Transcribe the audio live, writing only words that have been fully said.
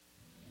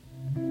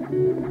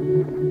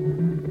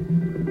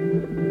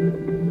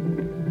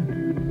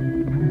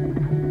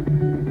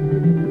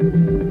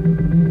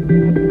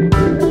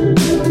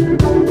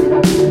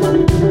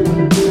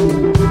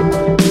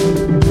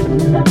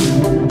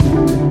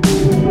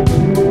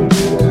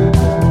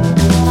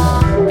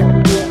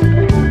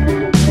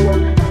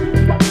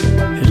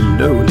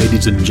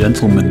ladies and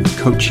gentlemen,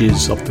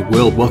 coaches of the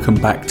world. Welcome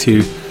back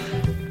to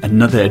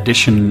another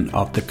edition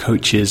of the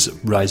Coaches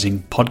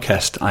Rising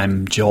podcast.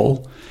 I'm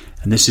Joel,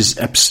 and this is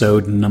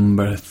episode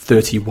number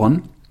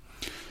 31.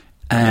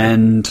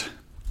 And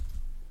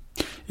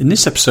in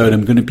this episode,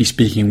 I'm going to be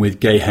speaking with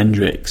Gay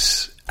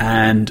Hendricks.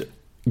 And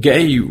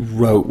Gay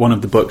wrote one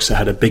of the books that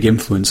had a big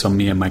influence on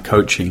me and my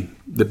coaching,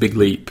 The Big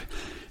Leap.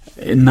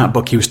 In that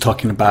book, he was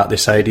talking about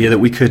this idea that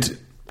we could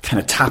kind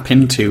of tap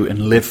into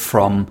and live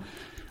from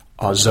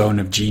our zone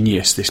of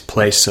genius, this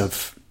place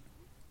of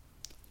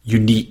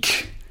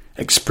unique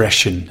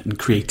expression and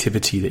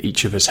creativity that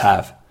each of us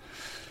have.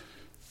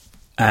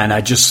 And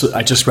I just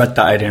read that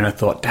idea and I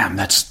thought, damn,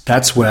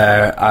 that's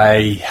where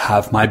I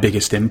have my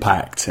biggest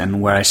impact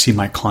and where I see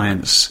my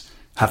clients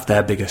have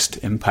their biggest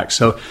impact.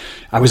 So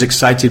I was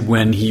excited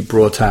when he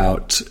brought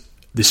out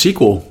the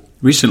sequel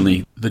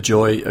recently, The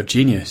Joy of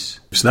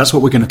Genius. So that's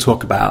what we're going to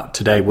talk about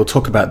today. We'll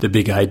talk about the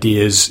big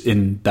ideas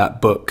in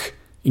that book,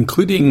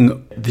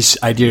 including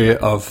this idea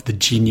of the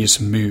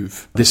genius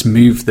move, this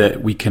move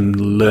that we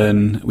can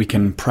learn, we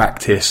can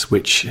practice,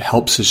 which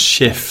helps us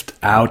shift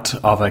out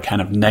of a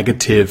kind of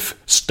negative,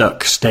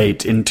 stuck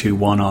state into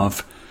one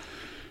of,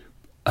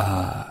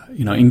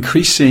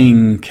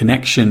 increasing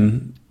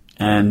connection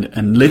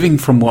and living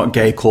from what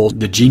Gay called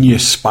the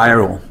genius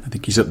spiral. I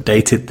think he's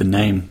updated the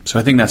name. So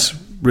I think that's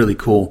really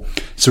cool.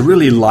 It's a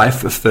really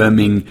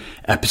life-affirming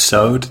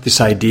episode,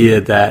 this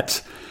idea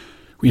that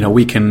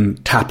we can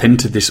tap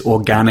into this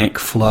organic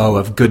flow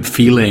of good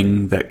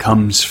feeling that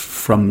comes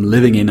from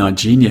living in our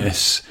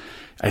genius,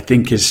 I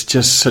think is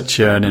just such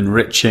an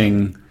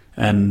enriching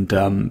and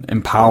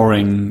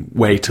empowering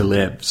way to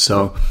live.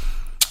 So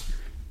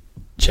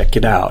check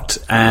it out.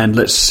 And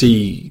let's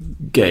see,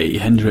 Gay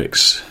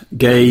Hendricks.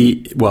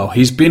 Gay, well,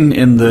 he's been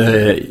in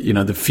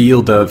the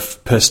field of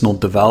personal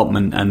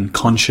development and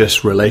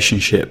conscious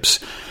relationships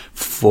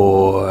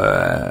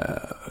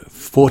for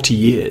 40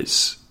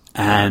 years.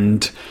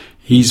 And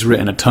he's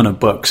written a ton of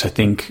books, I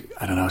think,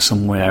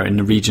 somewhere in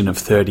the region of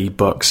 30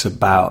 books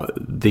about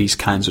these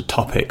kinds of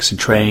topics, and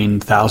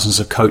trained thousands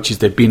of coaches.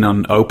 They've been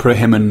on Oprah,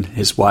 him and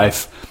his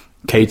wife,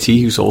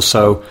 Katie, who's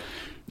also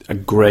a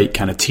great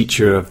kind of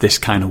teacher of this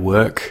kind of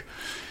work.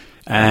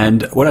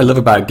 And what I love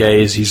about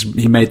Gay is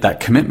he made that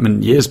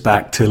commitment years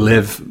back to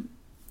live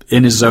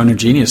in his zone of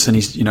genius. And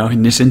he's,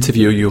 in this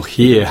interview, you'll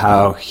hear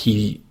how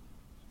he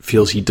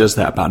feels he does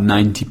that about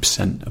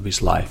 90% of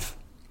his life.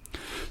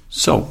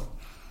 So,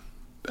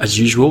 as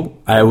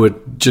usual, I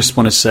would just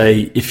want to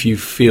say, if you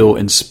feel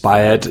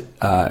inspired,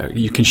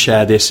 you can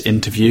share this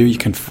interview. You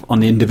can, on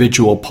the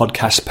individual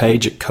podcast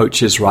page at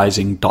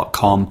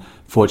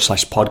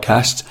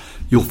coachesrising.com/podcast,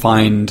 you'll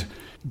find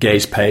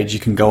Gay's page. You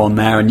can go on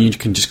there and you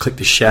can just click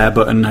the share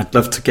button. I'd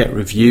love to get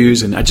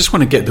reviews, and I just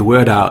want to get the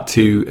word out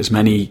to as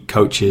many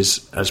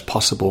coaches as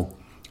possible.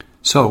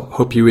 So,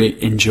 hope you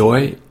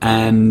enjoy,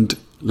 and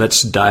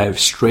let's dive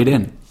straight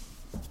in.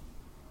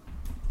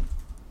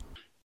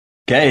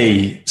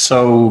 Gay,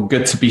 so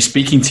good to be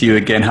speaking to you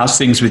again. How's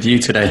things with you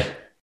today?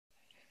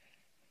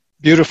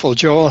 Beautiful,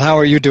 Joel. How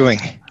are you doing?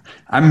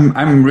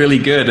 I'm really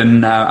good,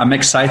 and I'm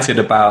excited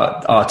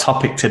about our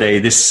topic today.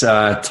 This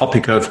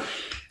topic of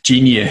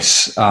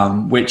genius,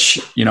 which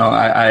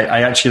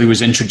I actually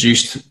was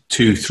introduced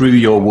to through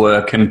your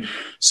work, and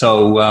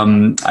so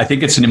I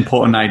think it's an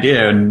important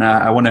idea. And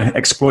I want to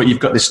explore. You've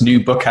got this new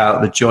book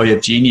out, The Joy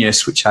of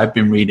Genius, which I've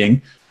been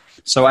reading.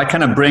 So I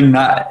kind of bring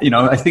that,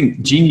 I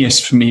think genius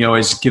for me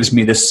always gives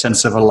me this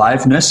sense of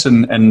aliveness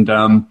and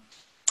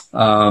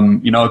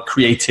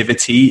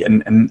creativity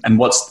and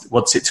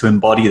what's it to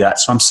embody that.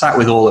 So I'm sat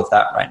with all of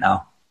that right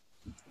now.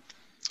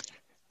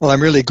 Well,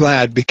 I'm really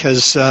glad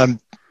because, The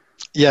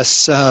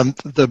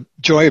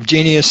Joy of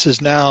Genius is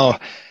now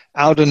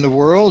out in the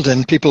world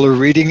and people are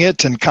reading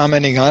it and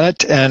commenting on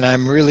it. And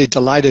I'm really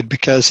delighted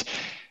because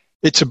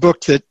it's a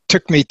book that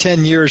took me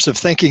 10 years of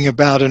thinking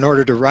about in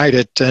order to write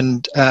it.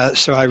 And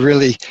so I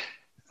really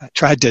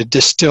tried to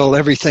distill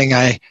everything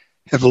I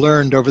have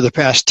learned over the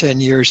past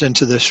 10 years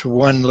into this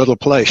one little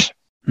place.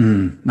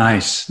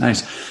 Nice.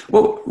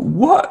 Well,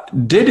 what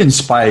did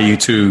inspire you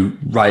to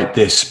write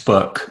this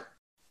book?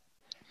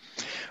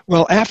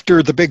 Well,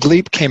 after The Big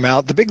Leap came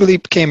out,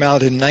 it came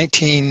out in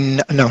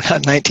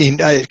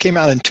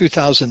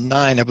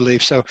 2009, I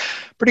believe. So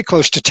pretty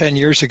close to 10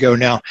 years ago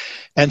now.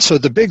 And so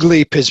The Big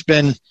Leap has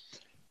been,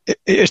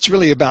 it's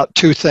really about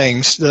two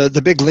things.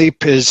 The Big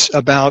Leap is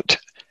about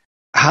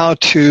how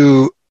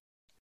to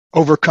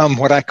overcome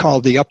what I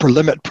call the upper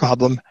limit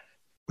problem,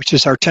 which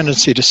is our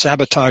tendency to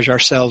sabotage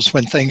ourselves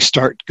when things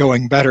start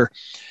going better.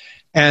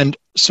 And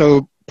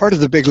so part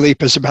of The Big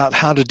Leap is about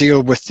how to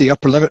deal with the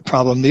upper limit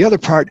problem. The other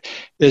part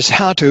is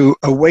how to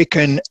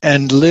awaken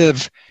and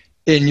live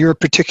in your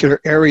particular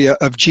area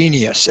of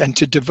genius and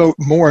to devote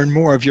more and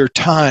more of your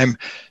time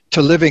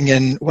to living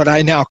in what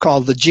I now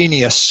call the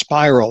genius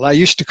spiral. I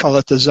used to call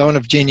it the zone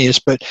of genius,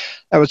 but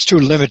that was too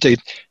limited.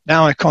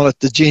 Now I call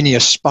it the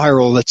genius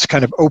spiral. That's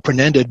kind of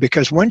open-ended,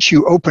 because once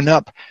you open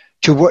up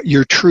to what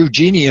your true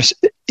genius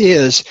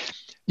is,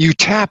 you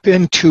tap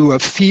into a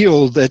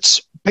field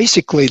that's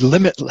basically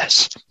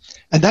limitless.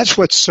 And that's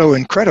what's so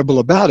incredible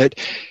about it.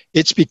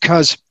 It's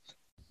because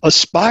a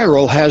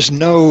spiral has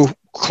no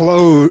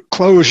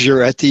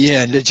closure at the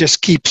end. It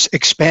just keeps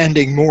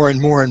expanding more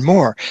and more and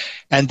more.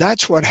 And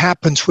that's what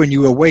happens when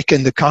you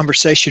awaken the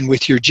conversation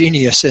with your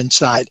genius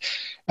inside.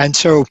 And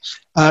so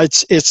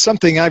it's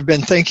something I've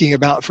been thinking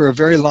about for a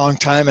very long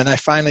time, and I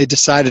finally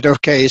decided,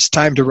 okay, it's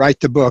time to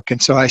write the book.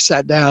 And so I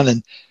sat down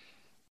and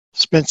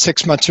spent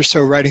 6 months or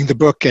so writing the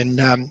book, and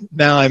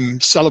now I'm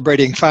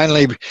celebrating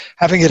finally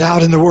having it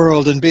out in the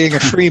world and being a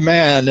free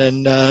man,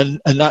 and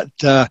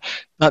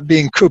not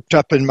being cooped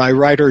up in my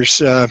writer's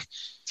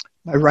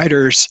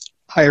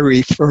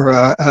diary for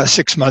a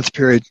 6-month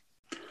period.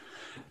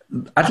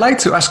 I'd like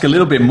to ask a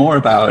little bit more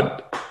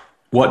about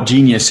what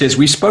genius is.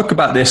 We spoke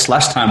about this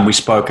last time we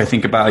spoke, I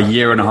think about 1.5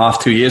 years,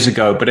 2 years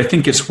ago, but I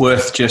think it's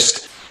worth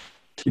just,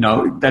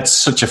 that's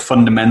such a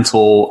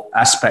fundamental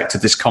aspect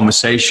of this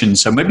conversation.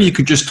 So maybe you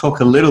could just talk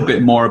a little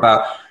bit more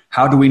about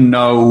how do we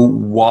know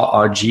what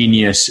our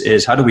genius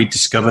is? How do we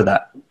discover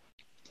that?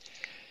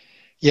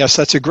 Yes,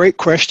 that's a great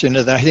question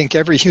that I think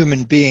every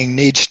human being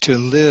needs to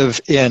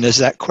live in, is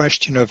that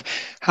question of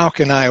how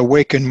can I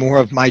awaken more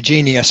of my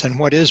genius, and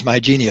what is my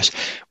genius?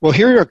 Well,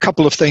 here are a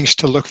couple of things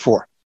to look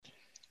for.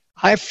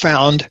 I've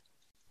found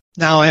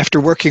now, after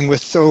working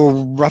with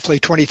roughly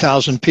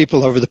 20,000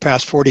 people over the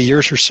past 40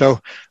 years or so,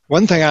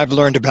 one thing I've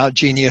learned about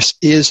genius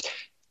is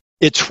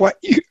it's what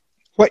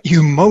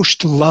you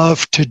most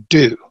love to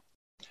do.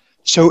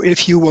 So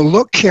if you will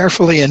look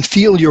carefully and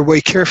feel your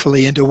way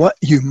carefully into what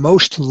you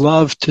most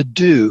love to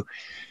do,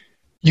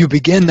 you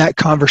begin that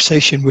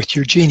conversation with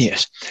your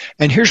genius.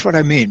 And here's what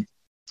I mean.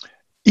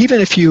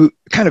 Even if you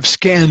kind of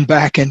scan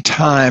back in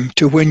time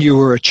to when you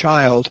were a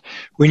child,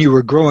 when you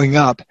were growing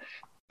up,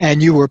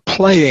 and you were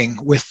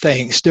playing with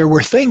things, there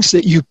were things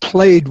that you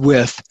played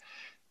with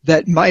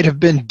that might have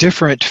been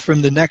different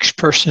from the next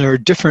person or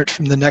different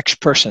from the next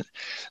person.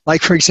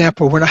 Like, for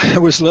example, when I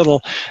was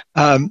little,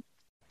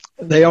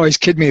 they always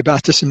kid me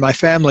about this in my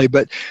family,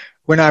 but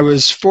when I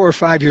was 4 or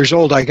 5 years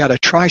old, I got a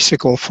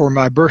tricycle for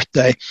my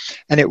birthday,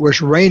 and it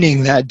was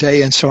raining that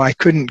day, and so I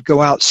couldn't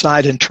go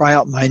outside and try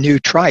out my new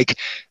trike.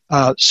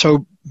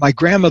 So my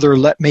grandmother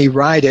let me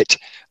ride it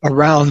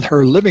around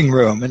her living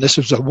room, and this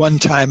was a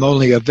one-time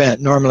only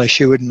event. Normally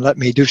she wouldn't let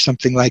me do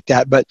something like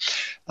that, but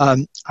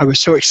I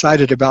was so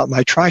excited about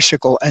my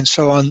tricycle. And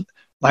so on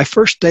my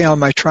first day on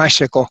my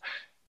tricycle,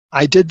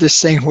 I did this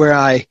thing where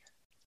I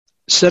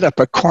set up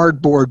a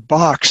cardboard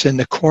box in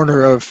the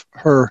corner of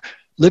her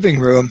living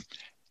room,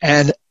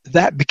 and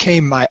that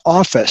became my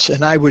office,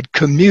 and I would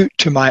commute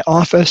to my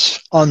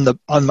office on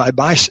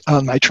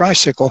my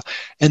tricycle,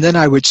 and then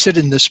I would sit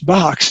in this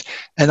box,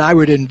 and I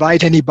would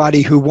invite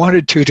anybody who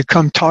wanted to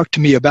come talk to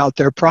me about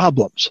their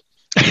problems.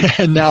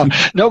 And now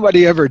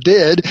nobody ever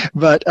did,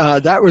 but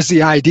that was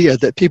the idea,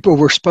 that people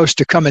were supposed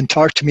to come and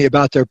talk to me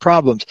about their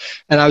problems.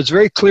 And I was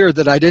very clear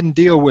that I didn't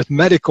deal with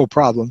medical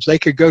problems. They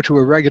could go to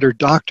a regular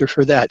doctor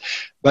for that,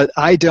 but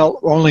I dealt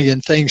only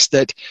in things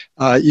that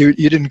you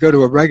didn't go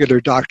to a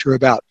regular doctor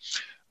about.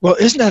 Well,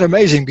 isn't that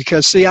amazing?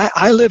 Because, see,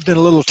 I lived in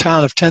a little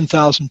town of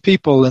 10,000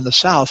 people in the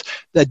South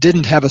that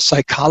didn't have a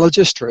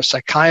psychologist or a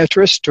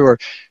psychiatrist or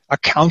a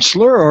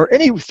counselor or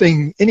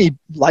anything, any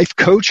life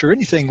coach or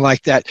anything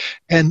like that.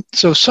 And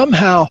so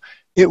somehow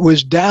it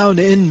was down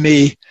in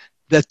me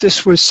that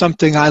this was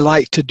something I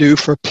like to do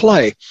for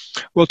play.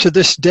 Well, to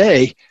this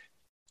day,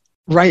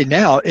 right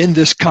now in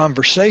this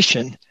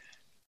conversation,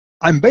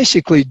 I'm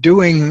basically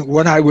doing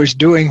what I was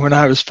doing when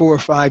I was 4 or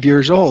 5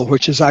 years old,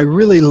 which is I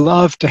really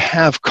love to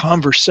have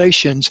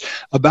conversations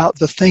about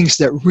the things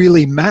that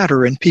really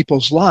matter in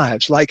people's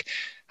lives, like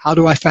how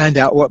do I find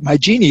out what my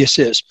genius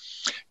is?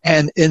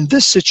 And in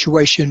this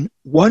situation,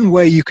 one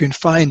way you can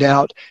find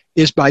out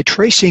is by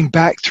tracing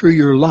back through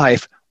your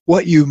life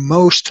what you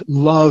most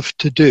love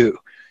to do.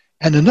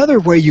 And another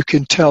way you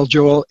can tell,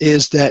 Joel,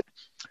 is that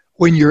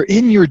when you're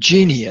in your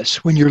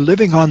genius, when you're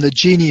living on the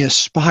genius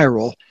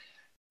spiral,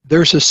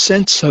 there's a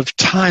sense of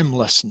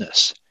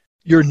timelessness.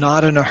 You're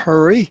not in a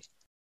hurry,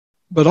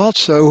 but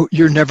also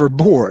you're never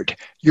bored.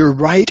 You're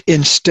right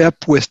in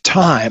step with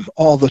time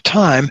all the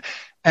time,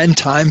 and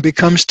time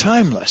becomes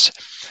timeless.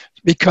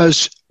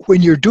 Because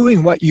when you're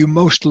doing what you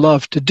most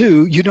love to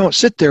do, you don't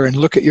sit there and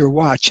look at your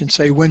watch and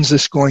say, when's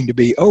this going to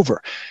be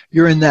over?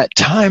 You're in that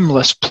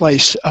timeless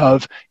place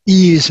of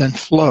ease and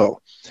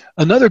flow.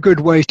 Another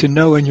good way to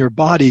know in your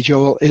body,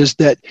 Joel, is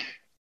that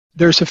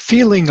there's a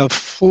feeling of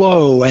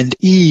flow and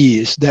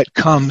ease that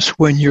comes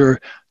when you're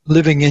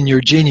living in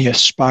your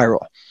genius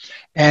spiral.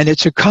 And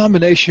it's a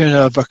combination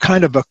of a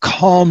kind of a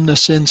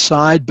calmness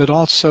inside, but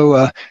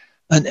also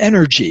an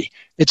energy.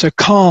 It's a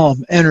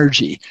calm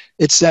energy.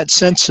 It's that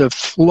sense of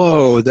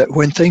flow that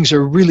when things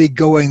are really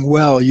going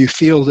well, you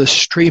feel this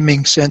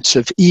streaming sense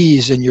of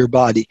ease in your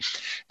body.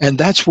 And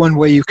that's one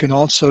way you can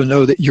also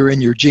know that you're in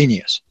your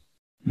genius.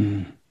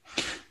 Mm.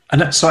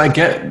 And so I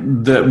get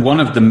that one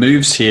of the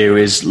moves here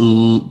is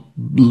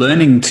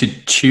learning to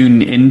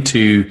tune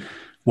into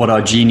what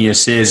our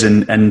genius is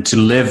and to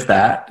live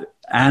that,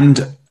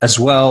 and as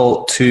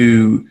well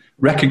to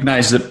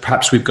recognize that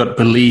perhaps we've got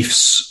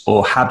beliefs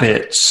or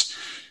habits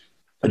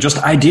just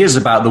ideas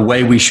about the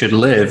way we should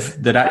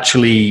live that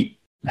actually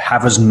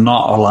have us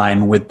not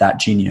align with that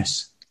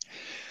genius.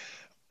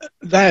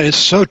 That is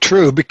so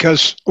true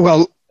because,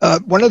 well,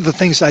 one of the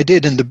things I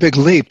did in the Big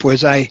Leap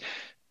was I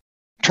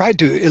tried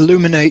to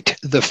illuminate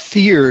the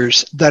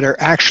fears that are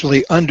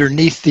actually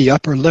underneath the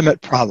upper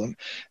limit problem.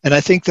 And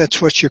I think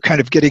that's what you're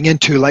kind of getting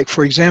into. Like,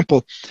 for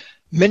example,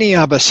 many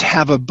of us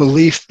have a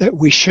belief that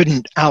we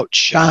shouldn't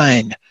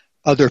outshine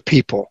other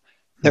people,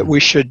 that we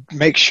should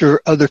make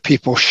sure other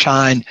people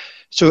shine.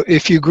 So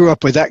if you grew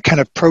up with that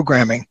kind of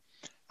programming,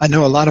 I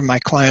know a lot of my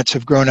clients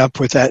have grown up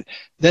with that,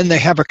 then they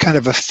have a kind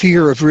of a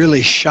fear of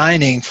really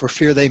shining for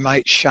fear they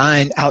might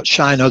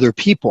outshine other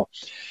people.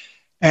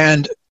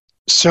 And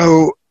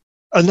so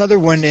another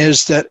one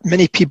is that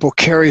many people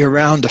carry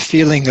around a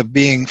feeling of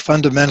being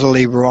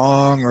fundamentally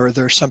wrong, or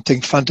there's something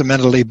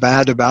fundamentally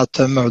bad about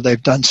them, or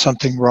they've done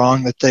something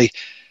wrong that they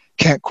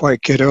can't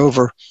quite get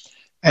over.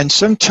 And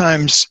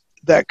sometimes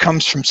that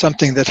comes from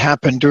something that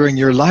happened during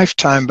your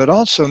lifetime, but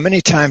also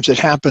many times it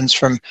happens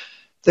from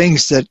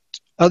things that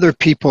other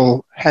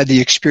people had the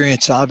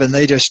experience of and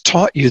they just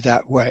taught you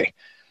that way.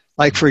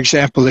 Like, for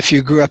example, if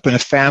you grew up in a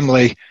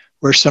family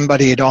where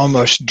somebody had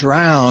almost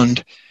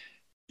drowned,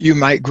 you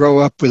might grow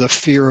up with a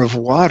fear of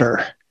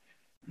water.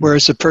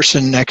 Whereas the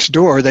person next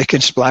door, they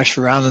can splash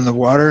around in the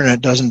water and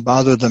it doesn't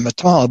bother them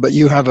at all. But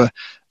you have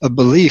a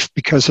belief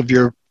because of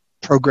your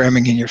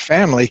programming in your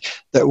family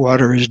that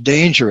water is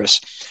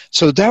dangerous.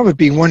 So that would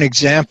be one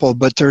example,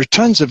 but there are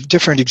tons of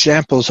different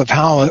examples of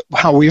how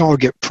we all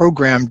get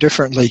programmed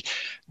differently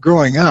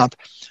growing up.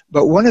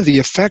 But one of the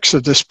effects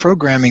of this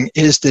programming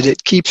is that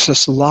it keeps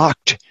us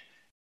locked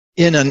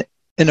in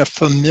a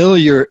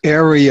familiar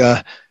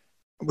area,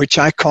 which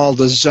I call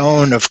the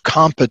zone of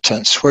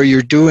competence, where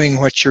you're doing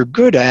what you're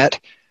good at,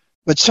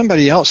 but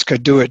somebody else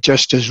could do it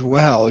just as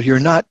well. You're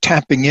not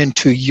tapping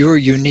into your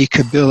unique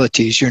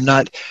abilities. You're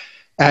not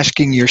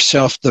asking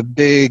yourself the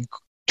big,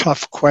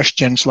 tough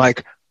questions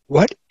like,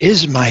 what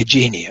is my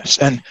genius?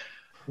 And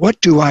what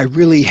do I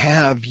really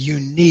have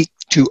unique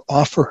to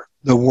offer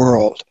the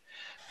world?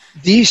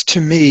 These, to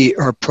me,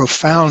 are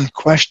profound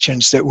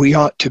questions that we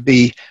ought to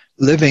be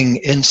living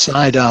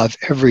inside of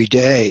every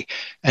day.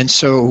 And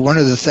so one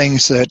of the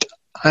things that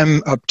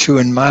I'm up to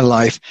in my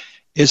life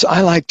is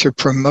I like to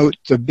promote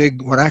the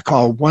big, what I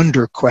call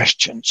wonder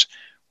questions,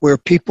 where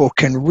people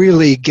can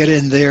really get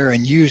in there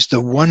and use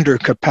the wonder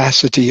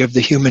capacity of the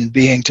human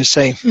being to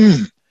say,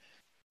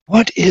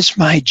 what is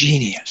my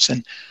genius?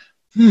 And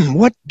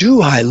what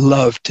do I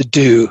love to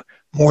do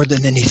more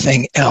than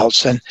anything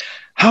else? And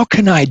how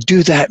can I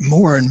do that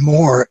more and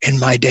more in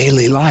my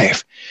daily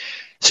life?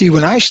 See,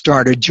 when I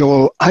started,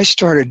 Joel,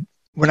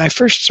 when I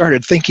first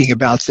started thinking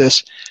about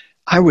this,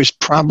 I was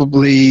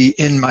probably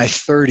in my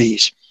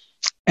 30s.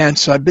 And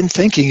so I've been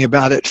thinking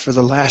about it for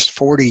the last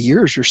 40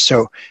 years or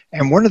so.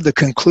 And one of the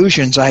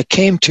conclusions I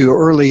came to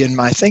early in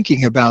my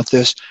thinking about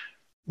this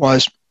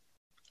was,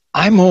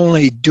 I'm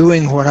only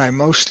doing what I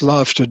most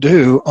love to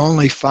do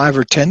only 5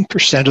 or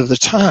 10% of the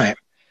time.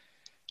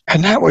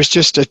 And that was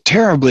just a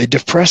terribly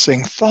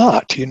depressing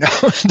thought,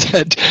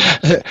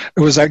 that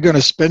was I going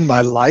to spend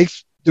my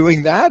life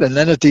doing that, and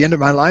then at the end of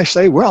my life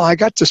say, well, I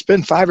got to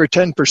spend 5 or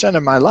 10%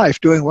 of my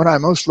life doing what I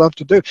most love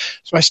to do.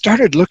 So I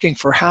started looking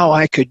for how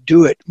I could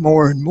do it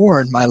more and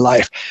more in my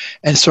life.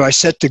 And so I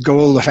set the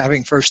goal of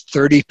having first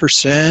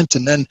 30%,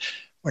 and then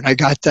when I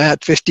got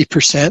that,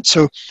 50%.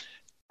 So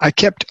I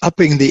kept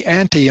upping the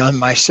ante on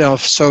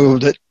myself so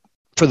that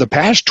for the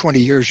past 20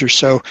 years or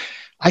so,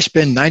 I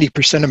spend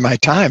 90% of my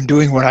time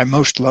doing what I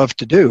most love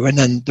to do. And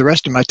then the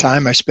rest of my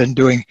time I spend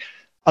doing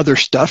other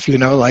stuff,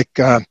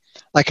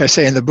 like I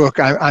say in the book,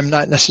 I'm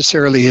not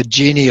necessarily a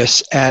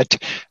genius at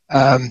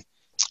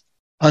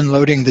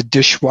unloading the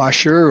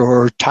dishwasher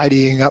or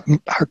tidying up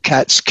our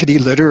cat's kitty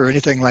litter or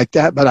anything like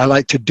that, but I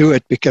like to do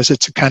it because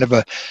it's a kind of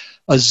a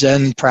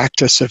Zen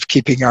practice of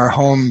keeping our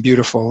home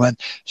beautiful. And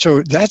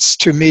so that's,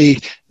 to me,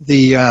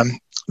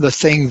 the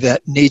thing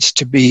that needs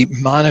to be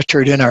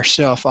monitored in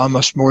ourselves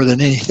almost more than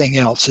anything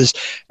else is,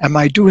 am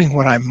I doing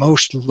what I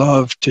most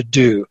love to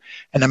do?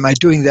 And am I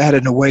doing that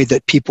in a way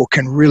that people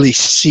can really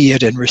see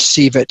it and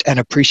receive it and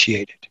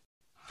appreciate it?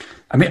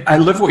 I mean, I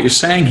love what you're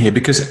saying here,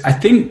 because I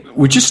think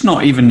we're just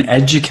not even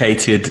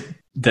educated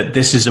that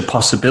this is a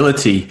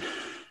possibility.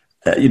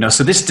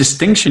 So this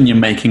distinction you're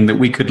making, that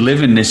we could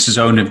live in this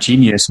zone of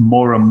genius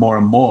more and more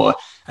and more,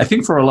 I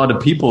think for a lot of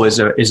people is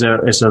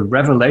a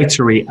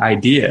revelatory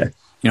idea.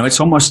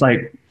 It's almost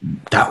like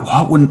that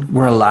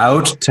we're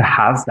allowed to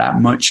have that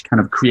much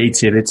kind of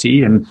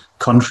creativity and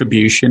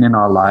contribution in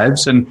our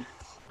lives. And,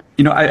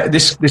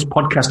 this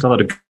podcast, a lot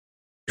of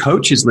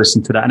coaches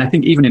listen to that. And I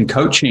think even in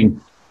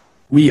coaching,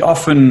 we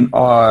often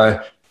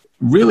are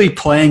really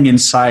playing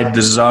inside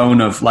the zone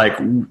of like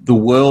the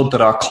world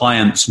that our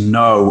clients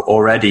know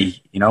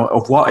already,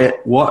 of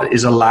what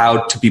is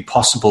allowed to be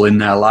possible in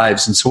their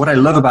lives. And so what I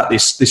love about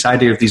this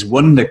idea of these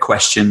wonder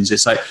questions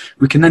is like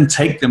we can then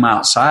take them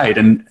outside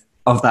and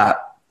of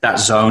that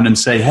zone and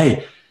say,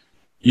 hey,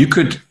 you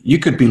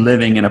could be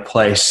living in a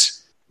place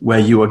where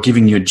you are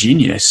giving your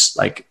genius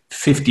like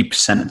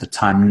 50% of the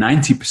time,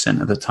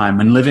 90% of the time,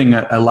 and living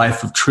a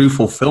life of true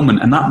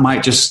fulfillment. And that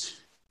might just,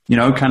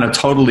 kind of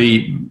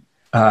totally,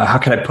 how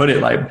can I put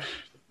it, like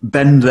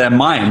bend their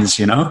minds,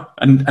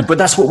 but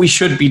that's what we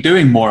should be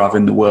doing more of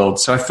in the world.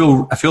 So I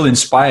feel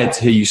inspired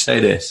to hear you say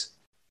this.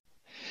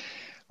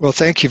 Well,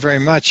 thank you very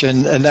much.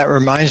 And that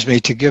reminds me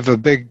to give a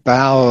big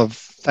bow of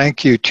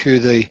thank you to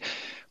the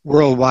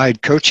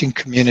worldwide coaching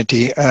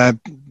community.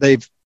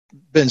 They've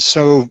been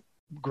so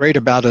great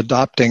about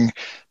adopting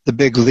The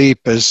Big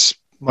Leap as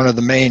one of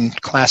the main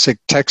classic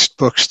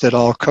textbooks that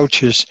all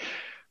coaches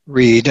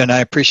read. And I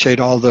appreciate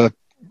all the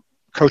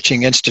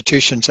coaching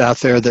institutions out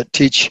there that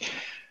teach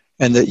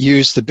and that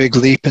use The Big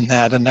Leap in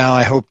that. And now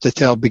I hope that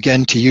they'll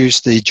begin to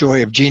use The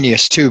Joy of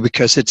Genius too,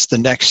 because it's the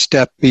next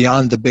step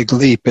beyond The Big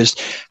Leap, is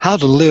how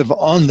to live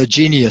on the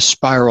genius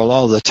spiral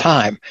all the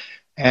time.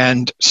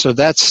 And so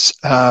that's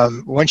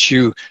once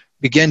you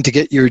begin to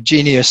get your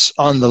genius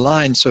on the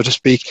line, so to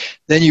speak,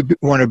 then you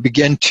want to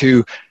begin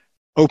to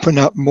open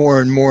up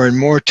more and more and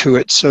more to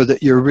it so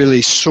that you're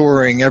really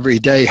soaring every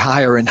day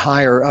higher and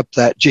higher up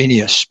that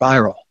genius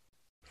spiral.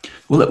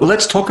 Well,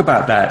 let's talk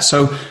about that.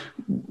 So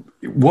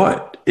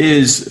what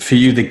is for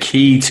you the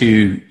key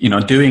to,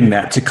 doing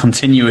that, to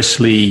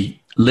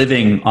continuously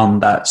living on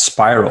that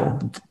spiral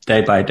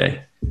day by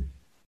day?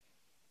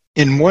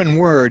 In one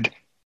word,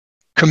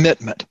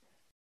 commitment.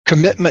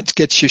 Commitment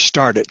gets you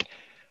started.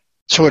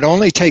 So it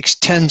only takes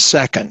 10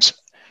 seconds.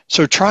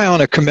 So try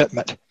on a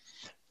commitment.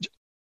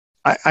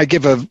 I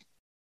give a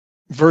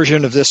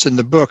version of this in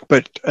the book,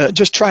 but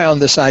just try on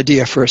this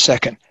idea for a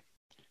second.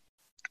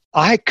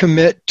 I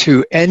commit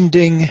to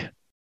ending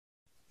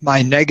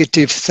my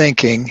negative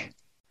thinking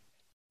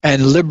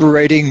and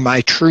liberating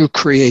my true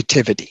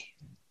creativity.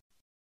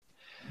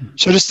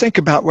 So just think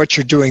about what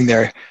you're doing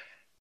there.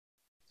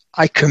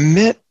 I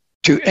commit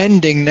to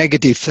ending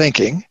negative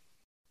thinking.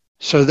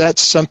 So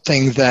that's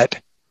something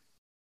that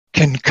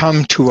can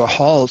come to a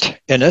halt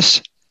in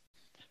us.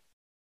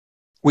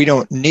 We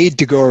don't need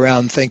to go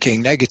around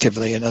thinking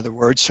negatively, in other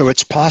words. So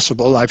it's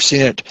possible. I've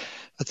seen it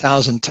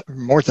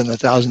more than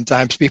 1,000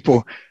 times.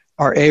 People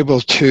are able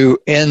to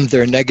end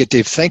their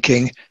negative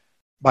thinking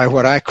by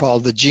what I call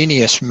the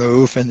genius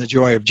move and the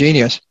joy of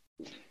genius.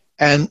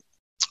 But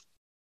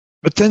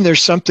then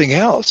there's something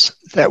else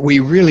that we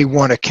really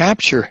want to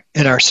capture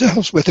in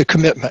ourselves with a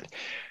commitment,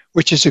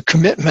 which is a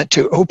commitment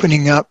to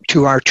opening up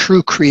to our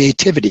true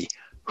creativity,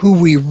 who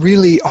we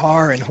really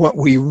are and what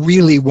we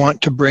really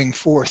want to bring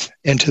forth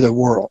into the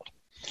world.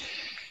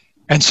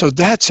 And so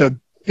that's a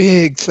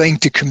big thing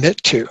to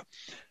commit to.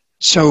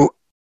 So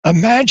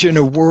imagine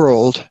a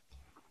world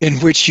in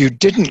which you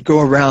didn't go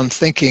around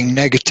thinking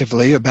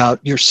negatively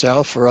about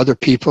yourself or other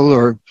people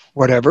or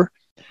whatever,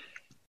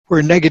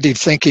 where negative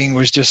thinking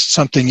was just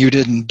something you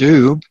didn't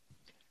do.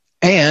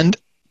 And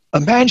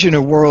imagine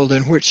a world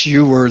in which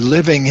you were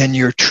living in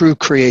your true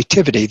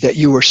creativity, that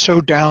you were so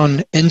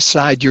down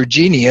inside your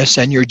genius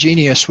and your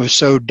genius was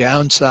so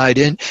down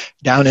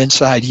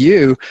inside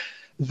you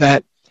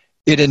that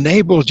it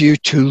enabled you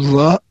to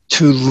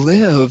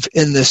live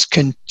in this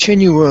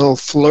continual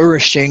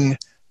flourishing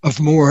of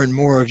more and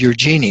more of your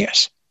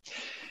genius.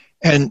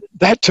 And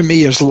that to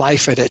me is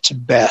life at its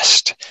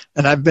best.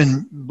 And I've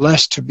been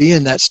blessed to be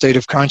in that state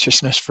of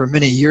consciousness for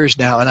many years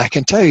now. And I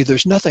can tell you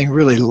there's nothing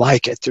really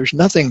like it. There's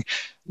nothing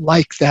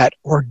like that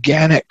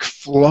organic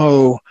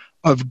flow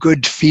of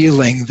good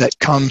feeling that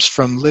comes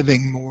from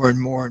living more and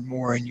more and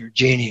more in your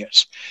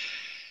genius.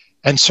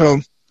 And so,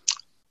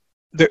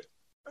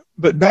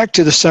 but back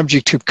to the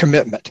subject of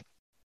commitment.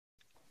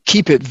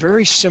 Keep it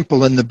very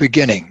simple in the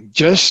beginning.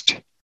 Just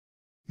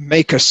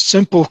make a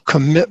simple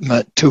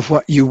commitment to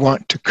what you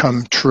want to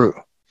come true.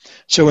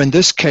 So in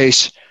this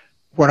case,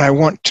 what I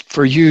want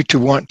for you to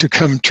want to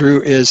come true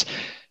is,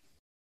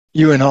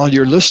 you and all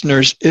your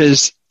listeners,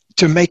 is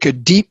to make a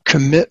deep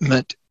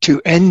commitment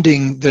to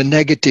ending the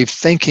negative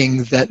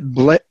thinking that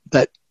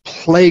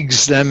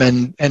plagues them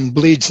and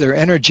bleeds their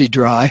energy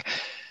dry,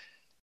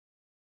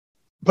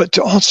 but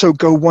to also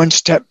go one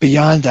step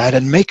beyond that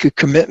and make a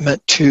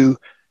commitment to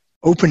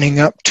opening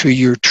up to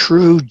your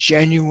true,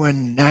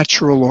 genuine,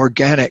 natural,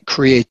 organic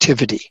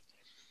creativity.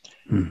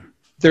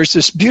 There's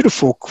this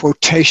beautiful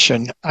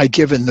quotation I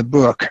give in the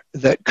book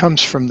that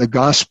comes from the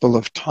Gospel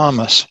of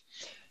Thomas,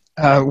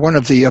 one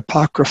of the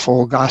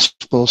apocryphal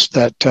Gospels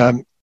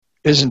that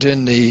isn't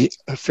in the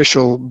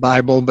official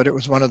Bible, but it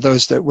was one of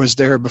those that was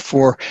there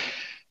before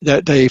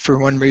that they, for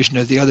one reason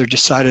or the other,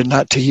 decided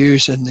not to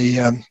use in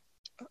the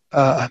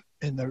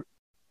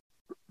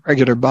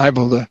regular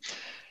Bible,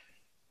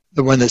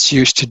 the one that's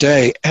used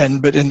today.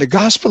 But in the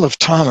Gospel of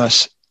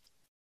Thomas,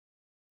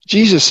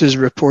 Jesus is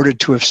reported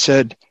to have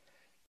said,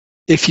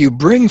 if you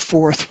bring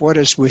forth what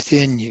is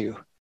within you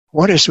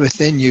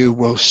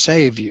will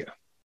save you.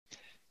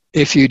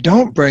 If you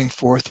don't bring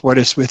forth what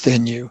is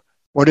within you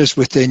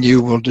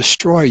will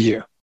destroy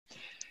you.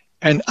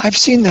 And I've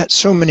seen that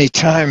so many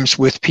times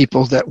with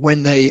people, that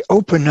when they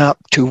open up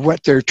to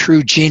what their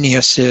true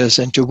genius is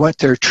and to what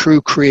their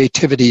true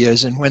creativity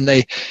is, and when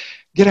they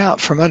get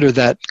out from under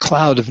that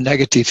cloud of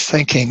negative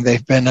thinking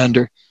they've been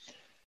under,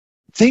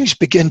 things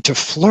begin to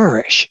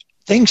flourish.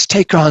 Things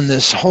take on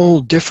this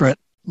whole different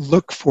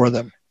look for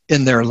them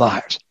in their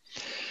lives.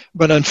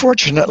 But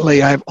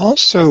unfortunately, I've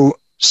also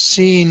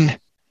seen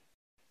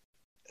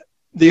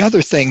the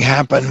other thing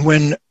happen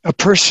when a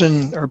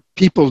person or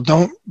people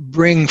don't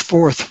bring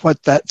forth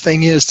what that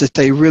thing is that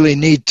they really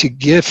need to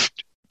give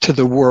to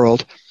the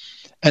world,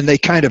 and they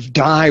kind of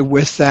die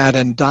with that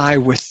and die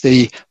with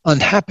the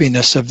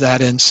unhappiness of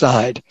that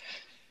inside.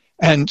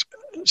 And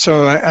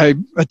so I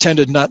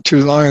attended not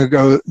too long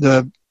ago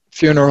the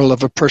funeral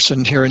of a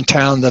person here in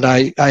town that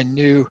I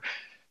knew.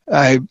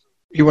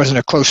 He wasn't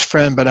a close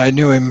friend, but I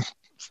knew him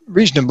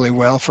reasonably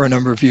well for a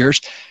number of years.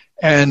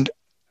 And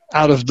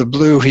out of the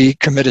blue, he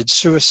committed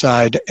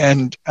suicide,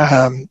 and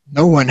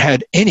no one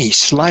had any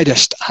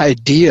slightest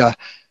idea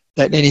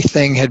that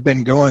anything had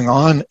been going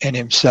on in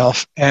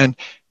himself, and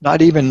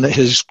not even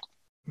the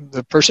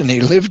person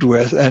he lived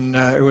with. And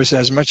it was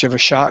as much of a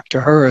shock to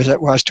her as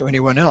it was to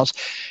anyone else.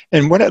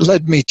 And what it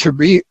led me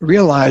to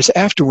realize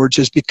afterwards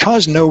is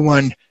because no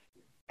one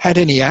had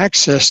any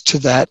access to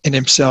that in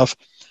himself,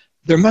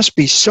 there must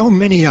be so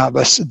many of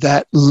us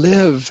that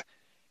live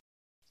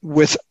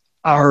with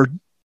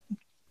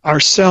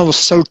ourselves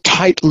so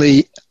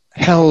tightly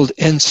held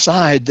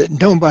inside that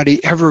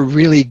nobody ever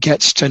really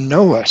gets to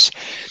know us.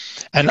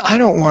 And I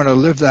don't want to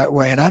live that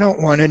way, and I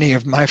don't want any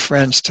of my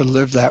friends to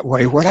live that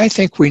way. What I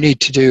think we need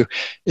to do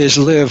is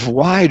live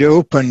wide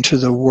open to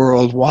the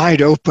world,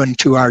 wide open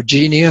to our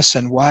genius,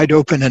 and wide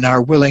open in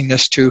our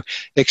willingness to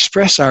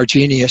express our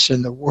genius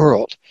in the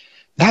world.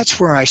 That's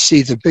where I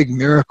see the big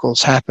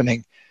miracles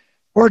happening.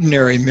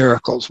 Ordinary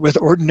miracles with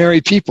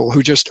ordinary people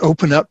who just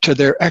open up to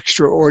their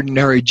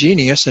extraordinary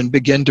genius and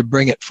begin to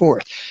bring it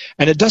forth.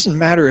 And it doesn't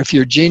matter if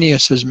your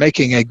genius is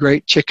making a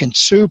great chicken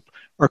soup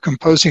or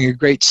composing a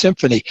great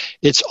symphony.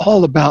 It's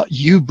all about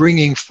you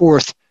bringing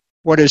forth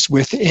what is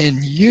within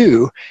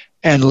you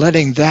and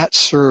letting that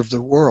serve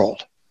the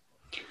world.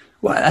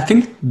 Well, I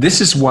think this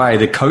is why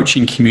the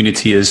coaching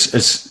community is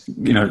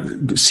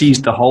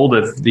seized a hold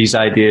of these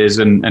ideas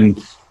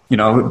and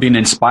been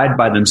inspired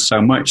by them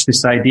so much.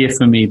 This idea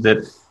for me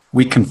that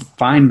we can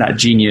find that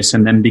genius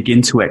and then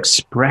begin to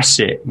express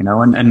it,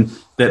 and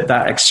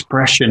that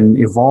expression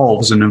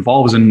evolves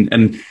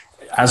and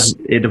as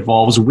it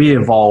evolves, we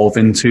evolve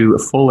into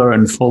fuller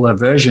and fuller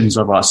versions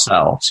of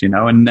ourselves,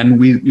 and then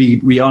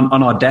we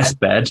on our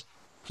deathbed,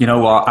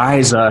 our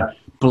eyes are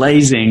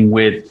blazing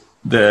with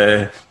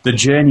the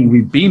journey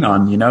we've been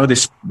on,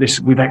 this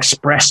we've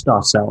expressed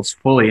ourselves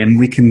fully, and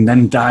we can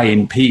then die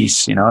in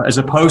peace, as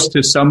opposed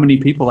to so many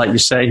people, like you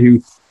say, who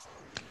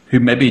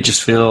maybe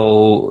just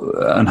feel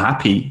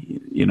unhappy,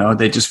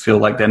 they just feel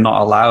like they're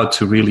not allowed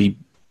to really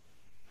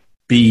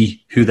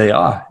be who they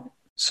are.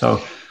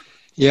 So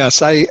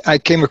yes, I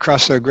came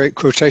across a great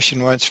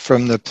quotation once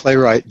from the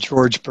playwright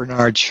George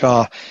Bernard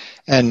Shaw,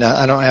 and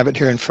I don't have it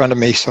here in front of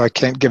me, so I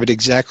can't give it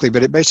exactly,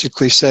 but it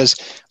basically says,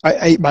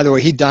 by the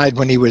way, he died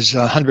when he was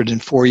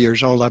 104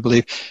 years old, I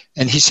believe,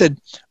 and he said,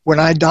 when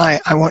I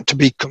die, I want to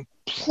be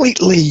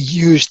completely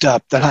used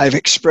up, that I've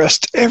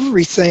expressed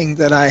everything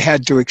that I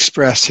had to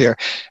express here.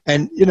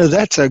 And,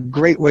 that's a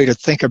great way to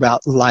think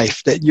about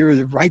life, that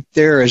you're right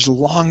there as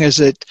long as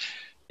it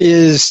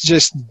is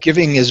just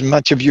giving as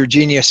much of your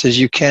genius as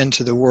you can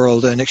to the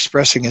world and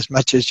expressing as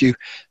much as you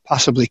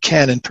possibly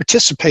can and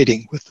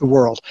participating with the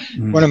world.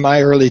 Mm. One of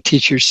my early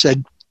teachers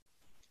said,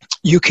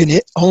 you can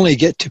only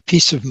get to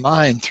peace of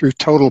mind through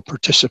total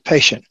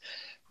participation,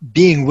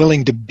 being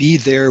willing to be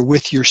there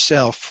with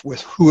yourself, with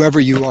whoever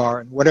you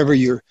are and whatever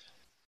you're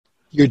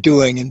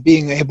doing, and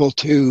being able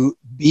to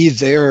be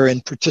there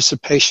in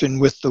participation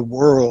with the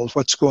world,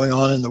 what's going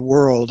on in the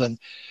world and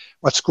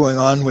what's going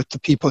on with the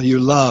people you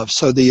love.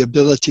 So the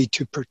ability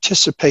to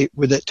participate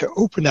with it, to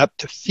open up,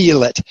 to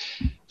feel it,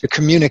 to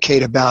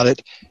communicate about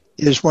it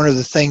is one of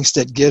the things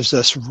that gives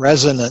us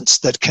resonance,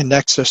 that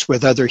connects us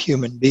with other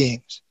human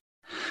beings.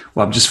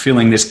 Well, I'm just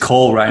feeling this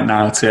call right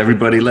now to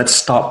everybody. Let's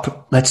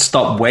stop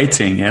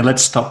waiting. Yeah?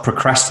 Let's stop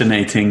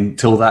procrastinating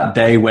till that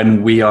day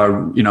when we are,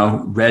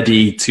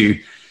 ready to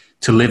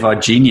live our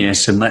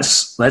genius. And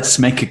let's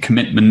make a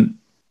commitment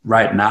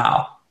right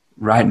now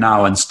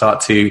and start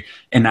to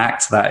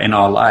enact that in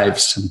our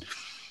lives. And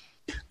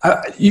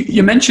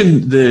you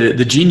mentioned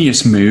the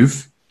genius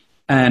move.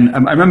 And I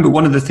remember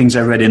one of the things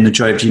I read in The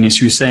Joy of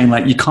Genius, you were saying,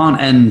 like, you can't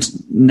end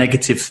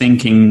negative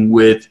thinking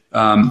with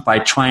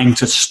by trying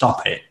to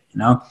stop it.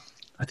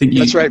 I think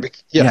that's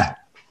right. Yeah.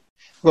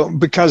 Well,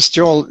 because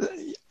Joel,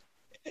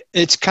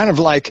 it's kind of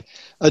like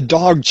a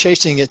dog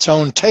chasing its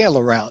own tail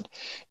around.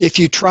 If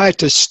you try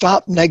to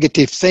stop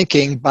negative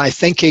thinking by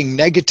thinking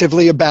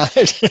negatively about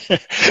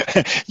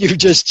it, you've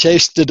just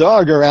chased the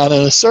dog around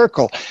in a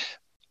circle.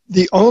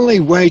 The only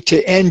way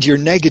to end your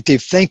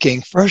negative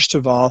thinking, first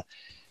of all,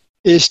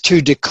 is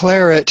to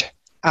declare it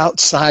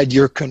outside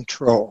your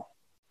control.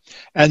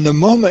 And the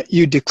moment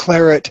you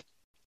declare it,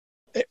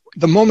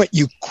 the moment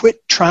you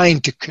quit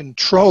trying to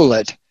control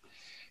it,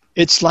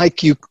 it's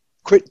like you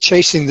quit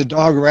chasing the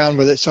dog around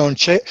with its own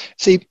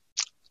See,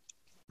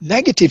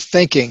 negative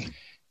thinking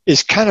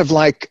is kind of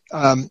like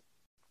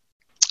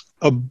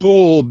a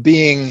bull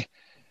being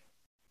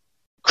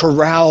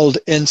corralled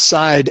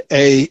inside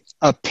a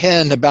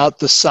pen about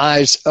the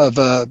size of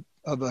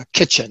a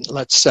kitchen,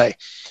 let's say.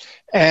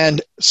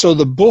 And so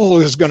the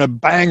bull is going to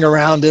bang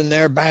around in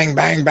there, bang,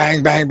 bang,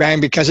 bang, bang,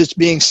 bang, because it's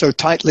being so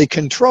tightly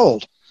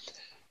controlled.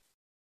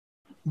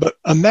 But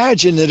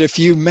imagine that if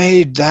you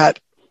made that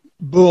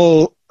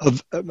bull,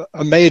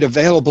 made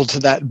available to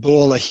that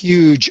bull a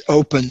huge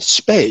open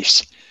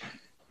space,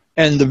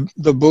 and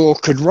the bull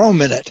could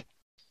roam in it.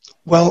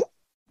 Well,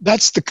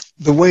 that's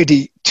the way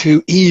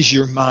to ease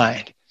your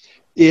mind,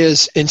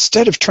 is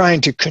instead of trying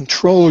to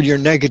control your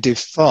negative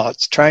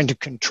thoughts, trying to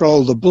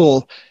control the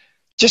bull,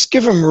 just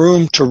give them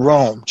room to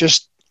roam.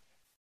 Just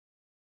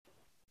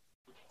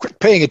quit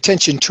paying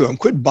attention to them.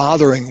 Quit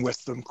bothering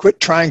with them. Quit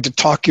trying to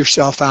talk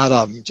yourself out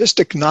of them. Just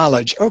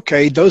acknowledge,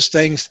 okay, those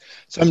things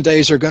some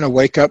days are going to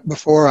wake up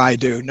before I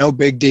do. No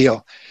big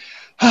deal.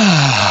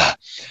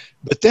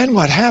 But then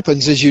what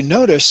happens is you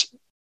notice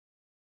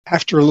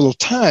after a little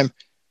time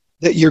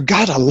that you've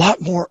got a lot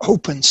more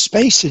open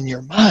space in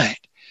your mind.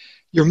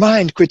 Your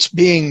mind quits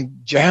being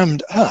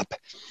jammed up.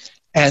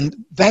 And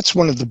that's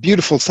one of the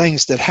beautiful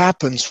things that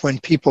happens when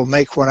people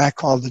make what I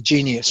call the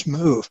genius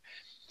move.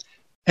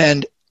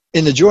 And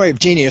in The Joy of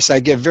Genius,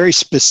 I give very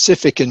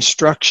specific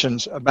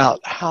instructions about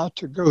how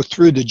to go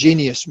through the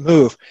genius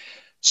move.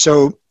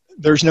 So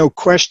there's no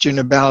question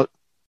about,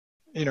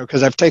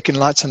 because I've taken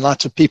lots and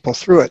lots of people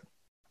through it.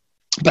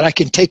 But I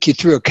can take you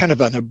through a kind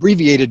of an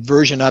abbreviated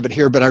version of it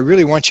here, but I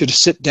really want you to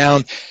sit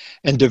down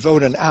and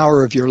devote an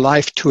hour of your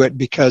life to it,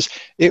 because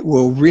it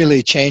will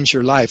really change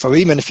your life. Or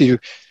even if you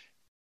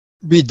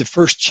read the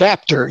first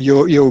chapter,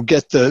 you'll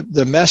get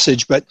the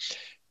message. But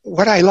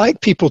what I like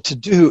people to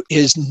do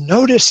is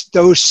notice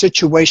those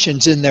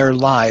situations in their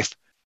life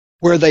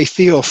where they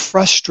feel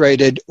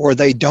frustrated or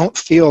they don't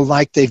feel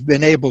like they've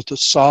been able to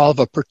solve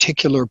a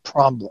particular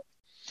problem.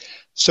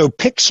 So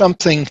pick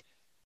something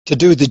to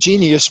do the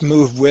genius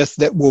move with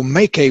that will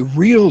make a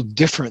real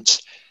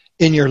difference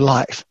in your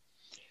life.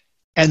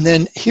 And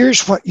then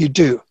here's what you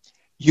do.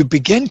 You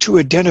begin to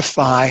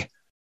identify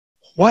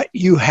what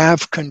you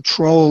have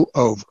control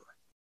over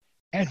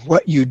and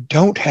what you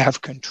don't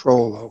have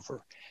control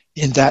over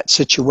in that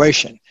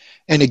situation.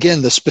 And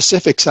again, the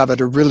specifics of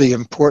it are really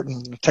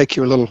important. It'll take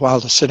you a little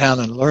while to sit down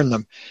and learn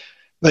them.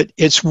 But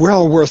it's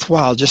well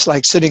worthwhile, just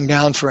like sitting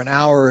down for an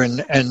hour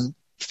and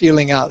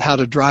feeling out how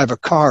to drive a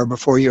car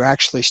before you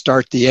actually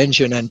start the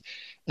engine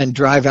and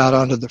drive out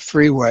onto the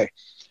freeway.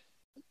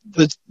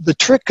 The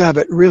trick of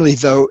it really,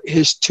 though,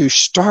 is to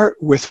start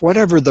with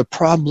whatever the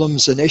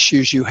problems and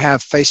issues you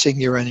have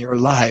facing you in your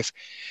life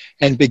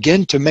and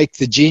begin to make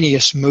the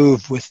genius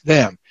move with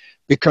them.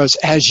 Because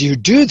as you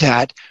do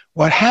that,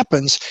 what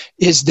happens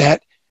is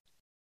that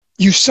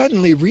you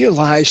suddenly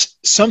realize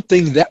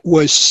something that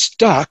was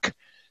stuck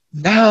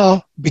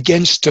now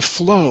begins to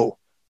flow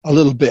a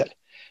little bit.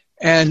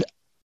 And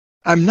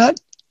I'm not,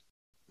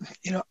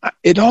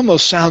 it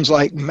almost sounds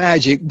like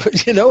magic,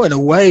 but, in a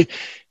way,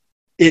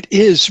 it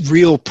is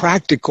real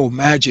practical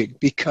magic.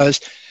 Because,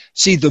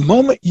 see, the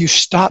moment you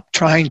stop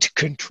trying to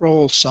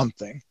control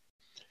something,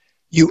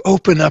 you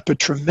open up a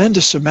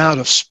tremendous amount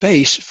of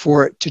space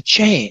for it to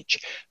change.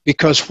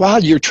 Because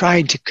while you're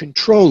trying to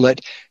control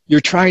it, you're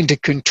trying to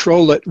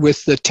control it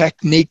with the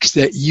techniques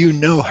that you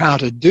know how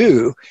to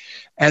do.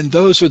 And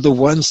those are the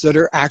ones that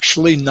are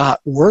actually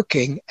not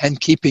working and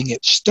keeping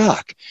it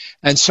stuck.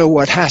 And so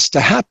what has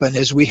to happen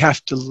is we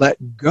have to let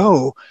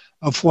go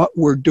of what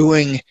we're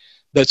doing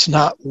that's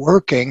not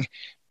working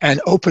and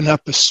open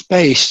up a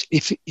space,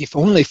 if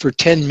only for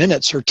 10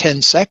 minutes or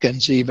 10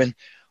 seconds even,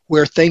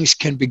 where things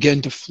can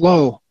begin to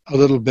flow a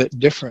little bit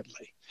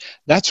differently.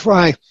 That's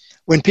why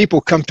when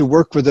people come to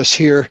work with us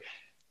here,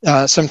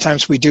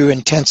 sometimes we do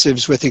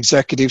intensives with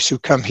executives who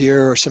come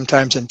here, or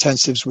sometimes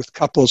intensives with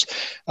couples.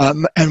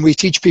 And we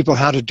teach people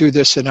how to do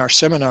this in our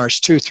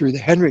seminars too through the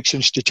Hendricks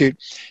Institute,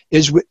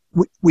 is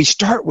we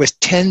start with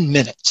 10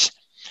 minutes.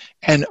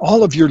 And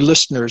all of your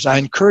listeners, I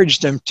encourage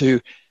them to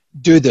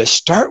do this.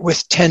 Start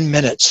with 10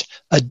 minutes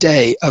a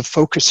day of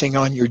focusing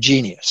on your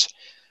genius.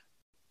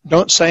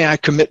 Don't say, I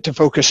commit to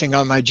focusing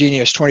on my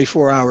genius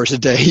 24 hours a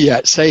day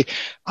yet. Say,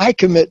 I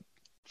commit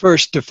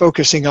first to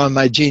focusing on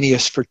my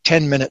genius for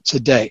 10 minutes a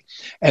day,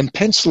 and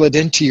pencil it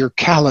into your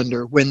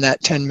calendar when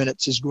that 10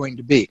 minutes is going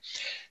to be.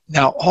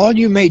 Now, all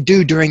you may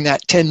do during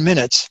that 10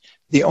 minutes,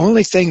 the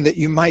only thing that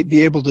you might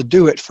be able to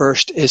do at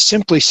first is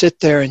simply sit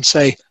there and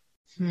say,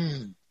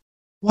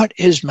 what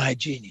is my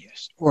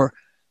genius? Or,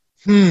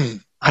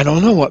 I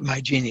don't know what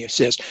my genius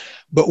is.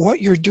 But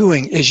what you're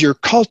doing is you're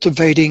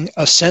cultivating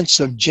a sense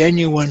of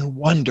genuine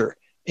wonder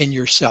in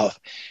yourself.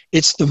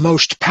 It's the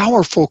most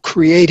powerful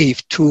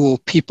creative tool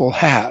people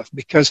have,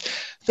 because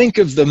think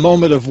of the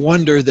moment of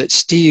wonder that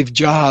Steve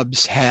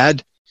Jobs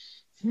had.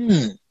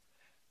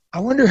 I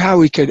wonder how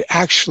we could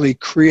actually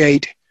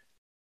create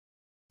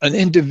an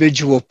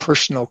individual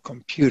personal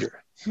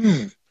computer.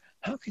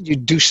 How could you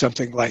do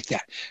something like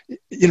that?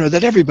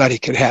 That everybody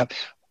could have.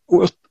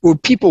 Well,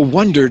 people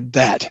wondered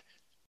that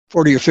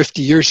 40 or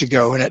 50 years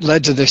ago, and it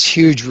led to this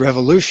huge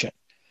revolution.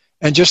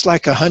 And just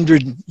like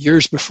 100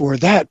 years before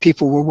that,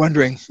 people were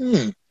wondering,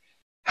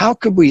 how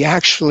could we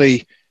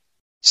actually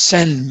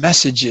send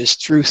messages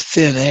through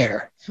thin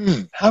air?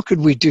 How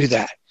could we do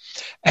that?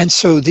 And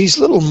so these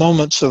little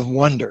moments of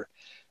wonder,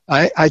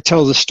 I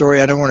tell the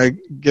story, I don't want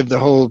to give the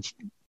whole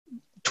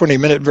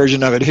 20-minute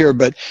version of it here,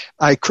 but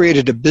I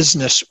created a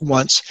business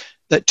once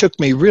that took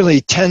me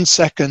really 10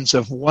 seconds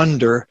of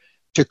wonder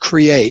to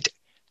create.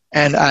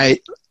 And I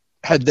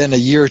had then a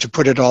year to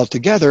put it all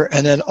together,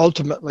 and then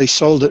ultimately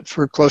sold it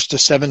for close to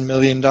 $7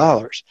 million.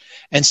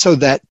 And so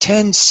that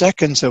 10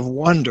 seconds of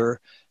wonder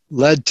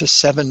led to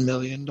 $7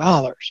 million.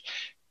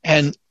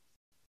 And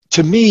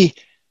to me,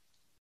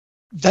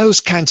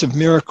 those kinds of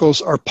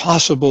miracles are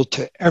possible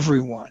to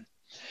everyone.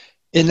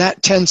 In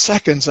that 10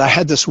 seconds, I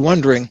had this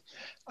wondering.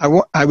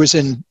 I was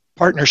in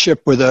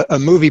partnership with a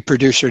movie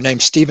producer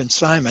named Stephen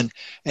Simon,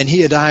 and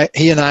he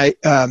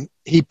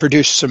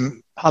produced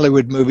some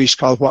Hollywood movies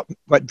called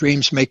What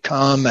Dreams May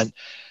Come and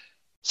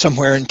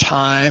Somewhere in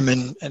Time,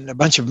 and a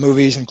bunch of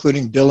movies,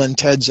 including Bill and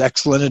Ted's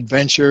Excellent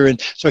Adventure.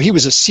 And so he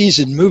was a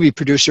seasoned movie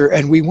producer,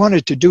 and we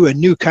wanted to do a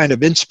new kind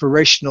of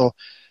inspirational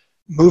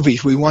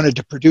movies. We wanted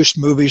to produce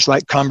movies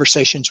like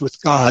Conversations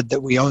with God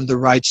that we owned the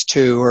rights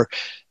to, or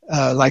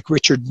like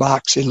Richard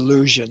Bach's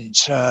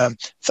Illusions.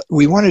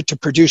 We wanted to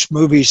produce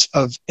movies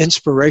of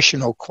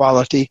inspirational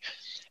quality,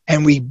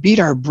 and we beat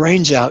our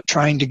brains out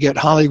trying to get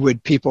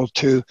Hollywood people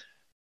to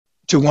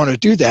want to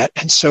do that.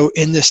 And so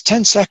in this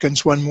 10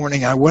 seconds one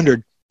morning, I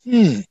wondered,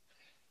 if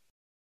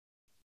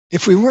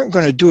we weren't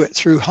going to do it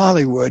through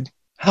Hollywood,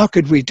 how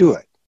could we do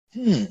it?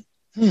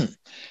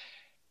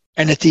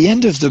 And at the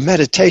end of the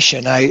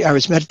meditation, I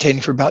was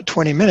meditating for about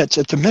 20 minutes.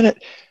 At the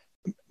minute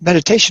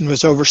meditation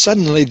was over,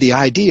 suddenly the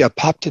idea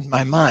popped in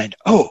my mind.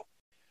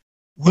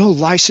 We'll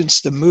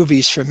license the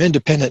movies from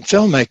independent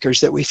filmmakers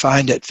that we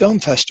find at film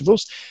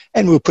festivals,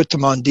 and we'll put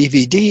them on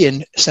DVD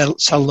and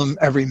sell them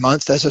every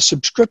month as a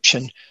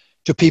subscription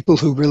to people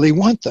who really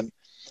want them,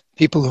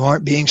 people who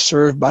aren't being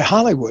served by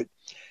Hollywood.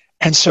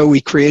 And so we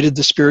created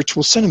the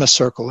Spiritual Cinema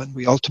Circle, and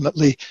we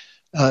ultimately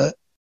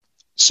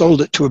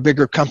sold it to a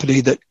bigger company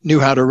that knew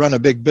how to run a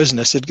big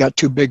business. It got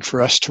too big for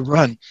us to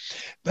run.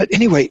 But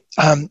anyway,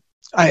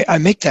 I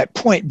make that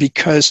point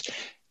because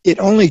it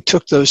only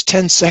took those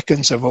 10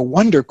 seconds of a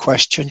wonder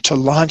question to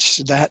launch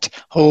that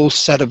whole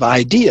set of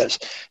ideas.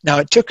 Now,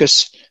 it took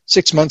us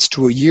 6 months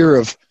to a year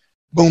of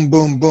boom,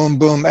 boom, boom,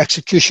 boom,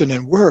 execution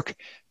and work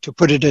to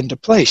put it into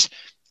place.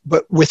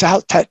 But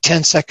without that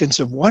 10 seconds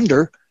of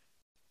wonder,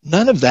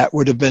 none of that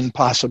would have been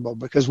possible,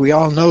 because we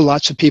all know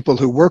lots of people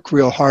who work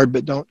real hard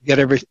but don't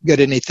get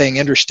anything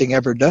interesting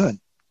ever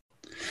done.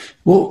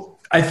 Well,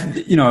 I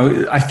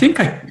think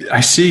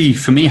I see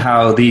for me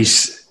how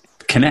these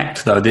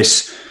connect, though,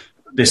 this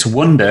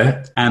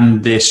wonder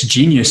and this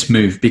genius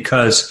move,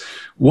 because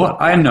what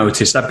I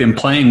noticed, I've been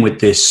playing with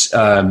this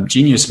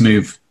genius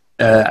move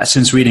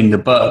since reading the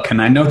book,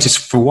 and I noticed,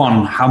 for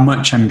one, how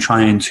much I'm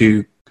trying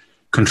to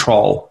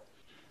control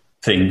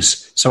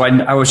things. So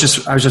I was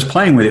just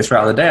playing with it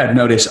throughout the day. I'd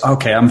notice,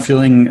 okay, I'm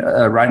feeling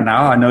right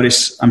now, I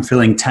notice I'm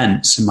feeling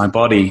tense in my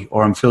body,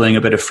 or I'm feeling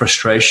a bit of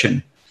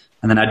frustration.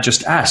 And then I'd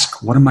just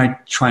ask, what am I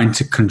trying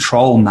to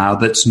control now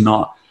that's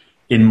not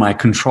in my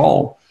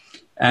control?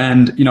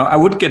 And, I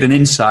would get an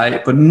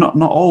insight, but not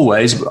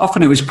always. But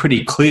often it was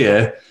pretty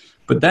clear.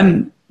 But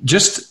then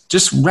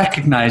just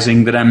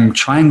recognizing that I'm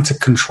trying to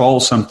control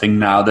something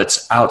now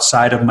that's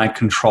outside of my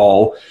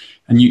control.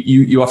 And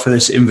you offer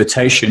this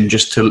invitation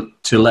just to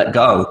let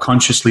go,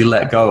 consciously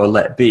let go or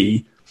let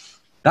be.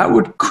 That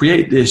would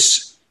create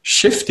this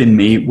shift in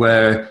me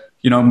where,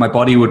 my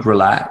body would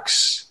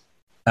relax.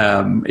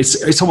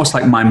 It's almost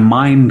like my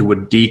mind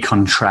would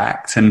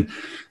decontract, and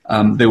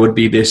there would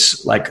be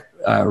this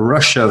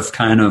rush of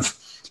kind of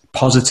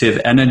positive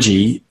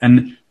energy,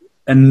 and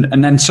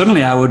then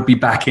suddenly I would be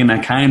back in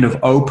a kind of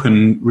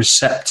open,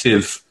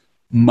 receptive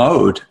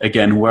mode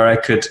again, where I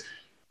could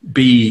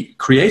be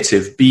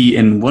creative, be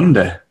in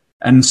wonder.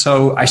 And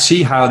so I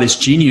see how this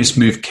genius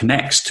move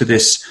connects to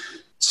this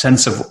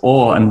sense of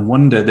awe and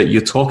wonder that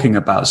you're talking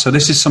about. So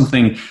this is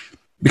something,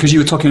 because you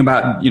were talking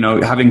about,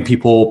 having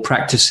people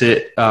practice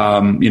it,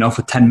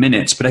 for 10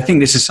 minutes. But I think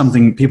this is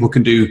something people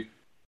can do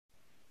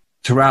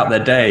throughout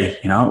their day,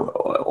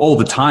 all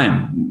the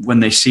time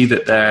when they see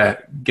that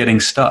they're getting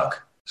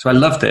stuck. So I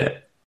loved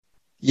it.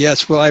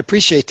 Yes, well, I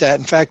appreciate that.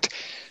 In fact,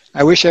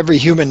 I wish every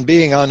human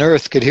being on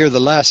earth could hear the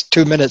last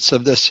 2 minutes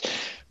of this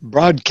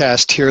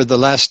broadcast here, the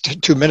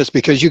last 2 minutes,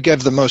 because you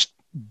gave the most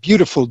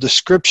beautiful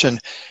description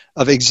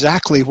of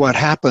exactly what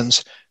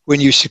happens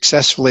when you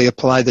successfully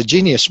apply the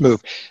genius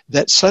move,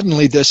 that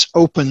suddenly this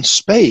open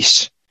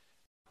space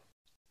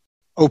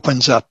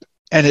opens up.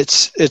 And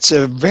it's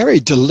a very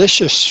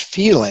delicious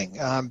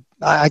feeling.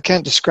 I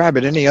can't describe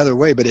it any other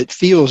way, but it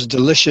feels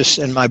delicious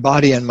in my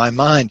body and my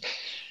mind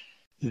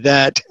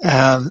that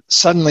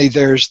suddenly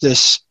there's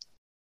this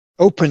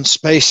open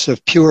space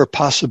of pure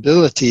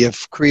possibility,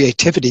 of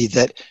creativity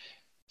that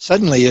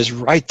suddenly is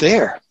right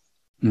there.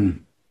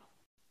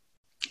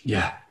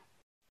 Yeah.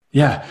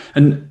 Yeah.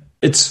 And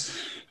it's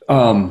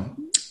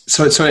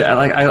so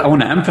I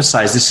want to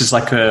emphasize this is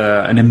like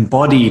an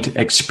embodied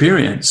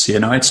experience. You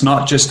know, it's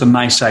not just a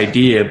nice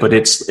idea, but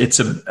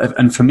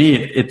and for me,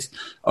 it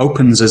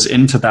opens us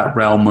into that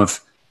realm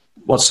of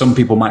what some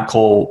people might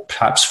call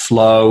perhaps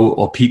flow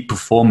or peak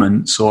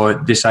performance, or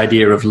this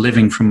idea of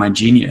living from my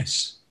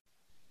genius.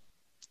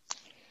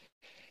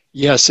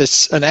 Yes,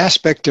 it's an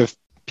aspect of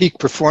peak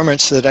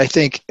performance that I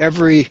think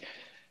every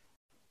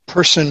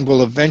person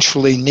will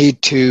eventually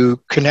need to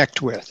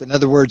connect with. In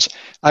other words,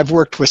 I've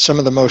worked with some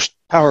of the most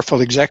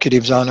powerful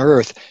executives on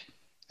earth,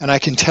 and I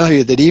can tell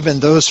you that even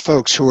those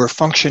folks who are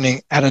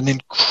functioning at an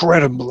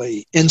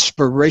incredibly,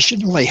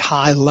 inspirationally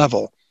high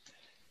level,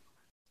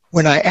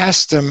 when I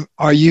ask them,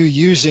 are you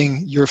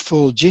using your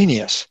full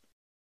genius?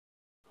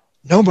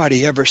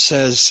 Nobody ever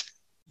says,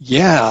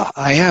 yeah,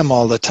 I am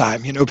all the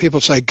time. You know,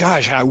 people say,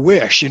 gosh, I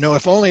wish,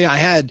 if only I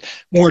had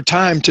more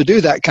time to do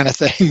that kind of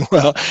thing.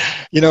 Well,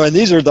 and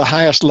these are the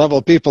highest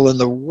level people in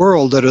the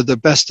world that are the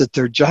best at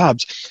their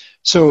jobs.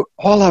 So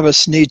all of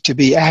us need to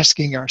be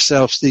asking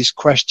ourselves these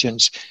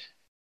questions.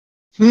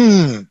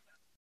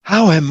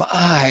 How am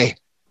I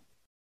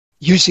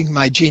using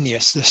my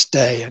genius this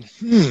day? And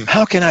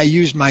how can I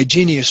use my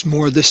genius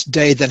more this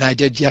day than I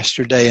did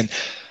yesterday?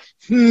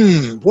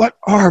 And what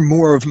are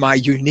more of my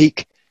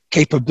unique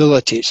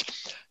capabilities?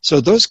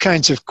 So those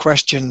kinds of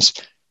questions,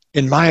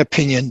 in my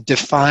opinion,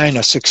 define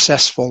a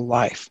successful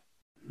life.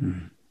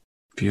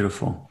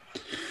 Beautiful.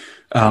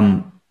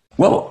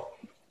 Well,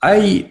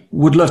 I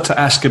would love to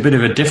ask a bit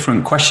of a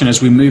different question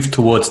as we move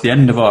towards the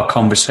end of our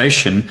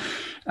conversation.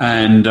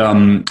 And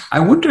I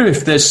wonder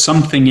if there's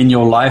something in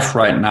your life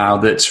right now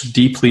that's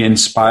deeply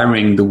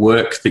inspiring the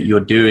work that you're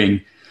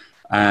doing.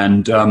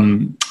 And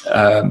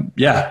I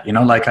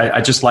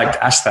just like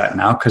to ask that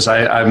now because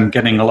I'm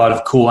getting a lot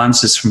of cool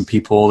answers from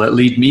people that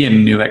lead me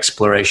in new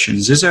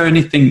explorations. Is there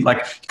anything, like,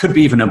 it could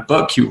be even a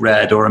book you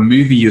read or a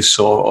movie you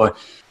saw or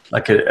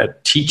like a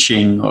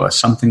teaching or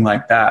something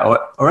like that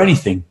or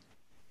anything?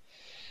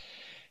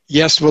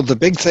 Yes, well, the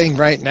big thing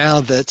right now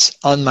that's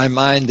on my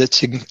mind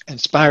that's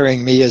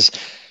inspiring me is,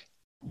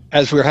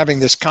 as we're having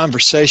this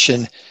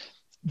conversation,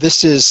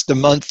 this is the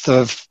month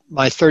of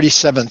my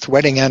 37th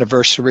wedding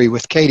anniversary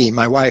with Katie,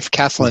 my wife,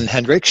 Kathleen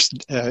Hendricks.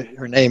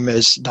 Her name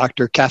is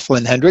Dr.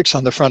 Kathleen Hendricks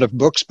on the front of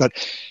books, but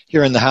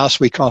here in the house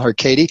we call her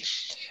Katie.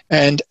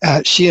 And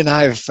she and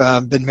I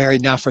have been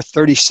married now for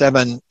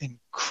 37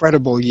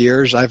 incredible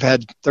years. I've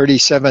had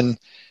 37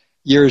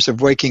 years of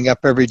waking up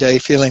every day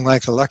feeling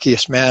like the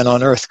luckiest man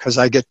on earth because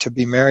I get to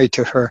be married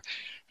to her.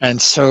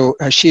 And so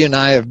she and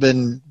I have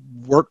been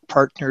work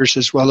partners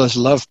as well as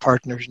love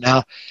partners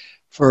now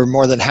for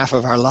more than half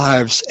of our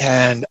lives.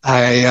 And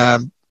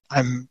I'm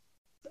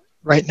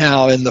right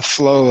now in the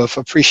flow of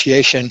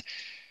appreciation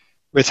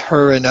with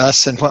her and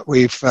us and what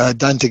we've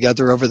done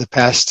together over the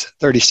past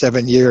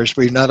 37 years.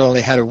 We've not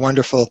only had a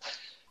wonderful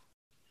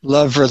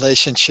love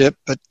relationship,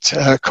 but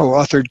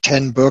co-authored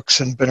 10 books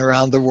and been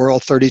around the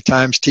world 30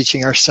 times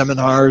teaching our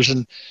seminars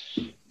and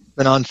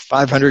been on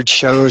 500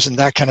 shows and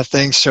that kind of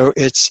thing. So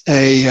it's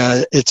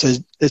a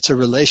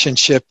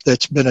relationship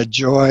that's been a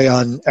joy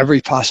on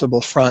every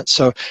possible front.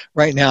 So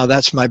right now,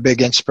 that's my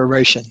big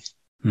inspiration.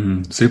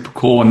 Super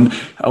cool. And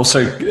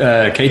also,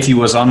 Katie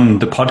was on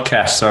the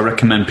podcast, so I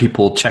recommend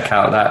people check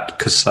out that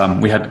because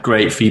we had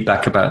great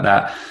feedback about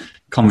that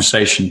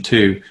conversation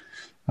too.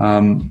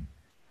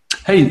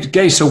 Hey,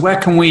 Gay, so where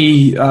can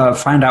we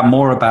find out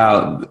more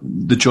about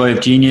the Joy of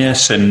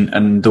Genius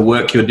and the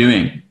work you're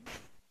doing?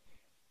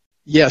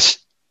 Yes.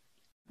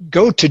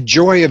 Go to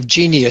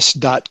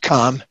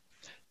joyofgenius.com,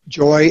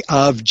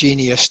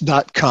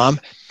 joyofgenius.com,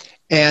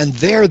 and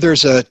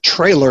there's a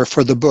trailer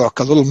for the book,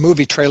 a little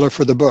movie trailer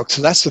for the book.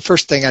 So that's the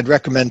first thing I'd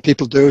recommend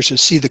people do is to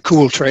see the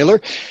cool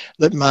trailer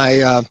that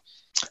my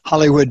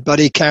Hollywood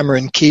buddy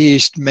Cameron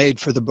Keyes made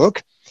for the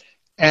book.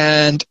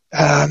 And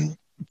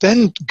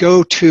then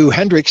go to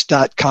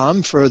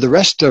hendricks.com for the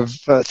rest of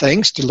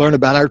things to learn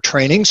about our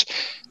trainings.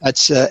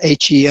 That's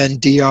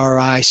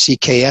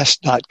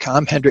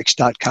HENDRICKS.com,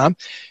 hendricks.com.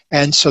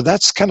 And so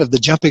that's kind of the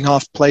jumping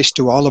off place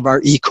to all of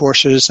our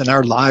e-courses and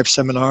our live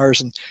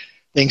seminars and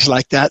things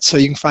like that. So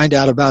you can find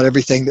out about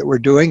everything that we're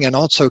doing. And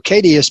also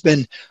Katie has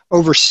been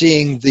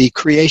overseeing the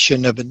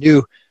creation of a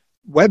new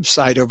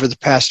website over the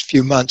past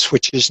few months,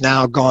 which has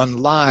now gone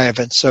live.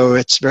 And so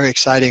it's very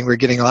exciting. We're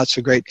getting lots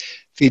of great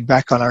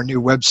feedback on our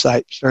new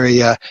website. It's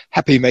very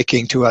happy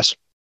making to us.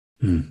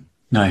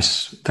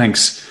 Nice.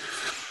 Thanks.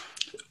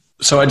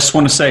 So I just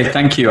want to say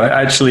thank you.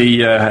 I actually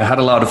had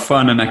a lot of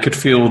fun and I could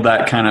feel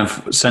that kind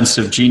of sense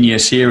of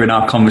genius here in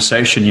our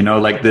conversation,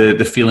 like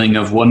the feeling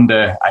of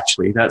wonder,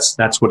 actually.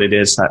 That's what it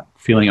is, that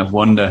feeling of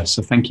wonder.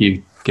 So thank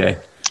you, Gay.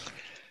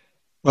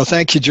 Well,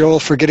 thank you, Joel,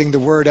 for getting the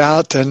word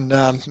out, and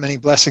many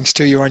blessings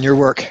to you on your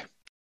work.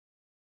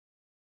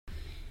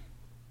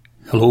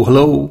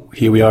 Hello.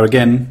 Here we are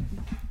again.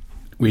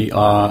 We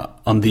are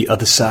on the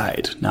other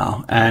side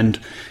now. And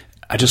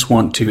I just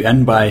want to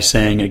end by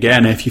saying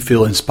again, if you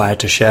feel inspired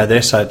to share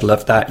this, I'd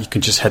love that. You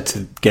can just head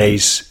to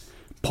Gay's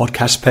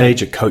podcast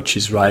page at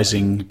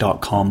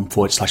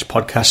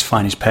coachesrising.com/podcast.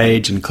 Find his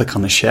page and click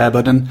on the share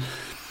button.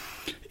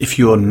 If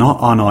you're not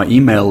on our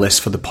email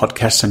list for the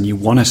podcast and you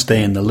want to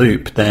stay in the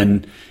loop,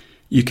 then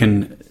you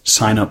can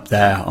sign up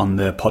there on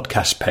the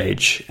podcast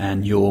page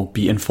and you'll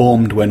be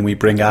informed when we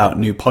bring out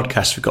new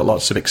podcasts. We've got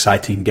lots of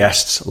exciting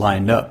guests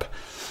lined up.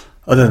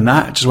 Other than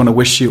that, I just want to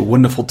wish you a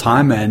wonderful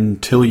time, and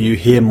until you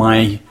hear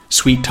my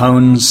sweet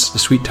tones, the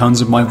sweet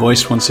tones of my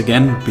voice once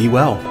again, be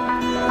well.